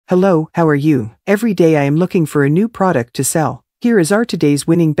Hello, how are you? Every day I am looking for a new product to sell. Here is our today's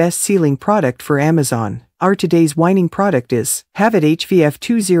winning best-selling product for Amazon. Our today's winning product is Have-It HVF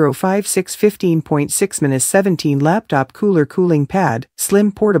 2056 15.6-17 Laptop Cooler Cooling Pad,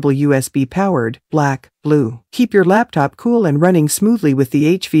 Slim Portable USB Powered, Black, Blue. Keep your laptop cool and running smoothly with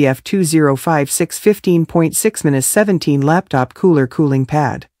the HVF 2056 15.6-17 Laptop Cooler Cooling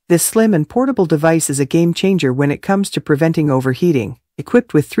Pad. This slim and portable device is a game changer when it comes to preventing overheating.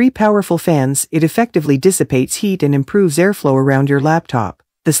 Equipped with 3 powerful fans, it effectively dissipates heat and improves airflow around your laptop.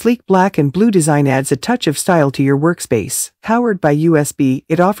 The sleek black and blue design adds a touch of style to your workspace. Powered by USB,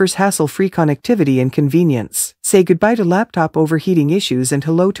 it offers hassle-free connectivity and convenience. Say goodbye to laptop overheating issues and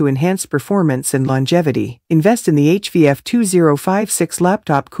hello to enhanced performance and longevity. Invest in the HVF 2056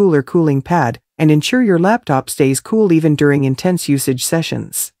 Laptop Cooler Cooling Pad and ensure your laptop stays cool even during intense usage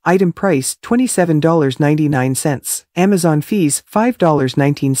sessions. Item price $27.99. Amazon fees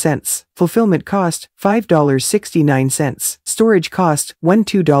 $5.19. Fulfillment cost $5.69. Storage cost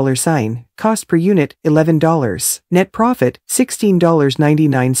 $12. Cost per unit $11. Net profit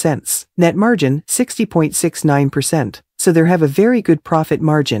 $16.99. Net margin 60.69%. So they have a very good profit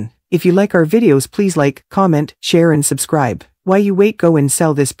margin. If you like our videos, please like, comment, share and subscribe. While you wait, go and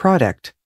sell this product.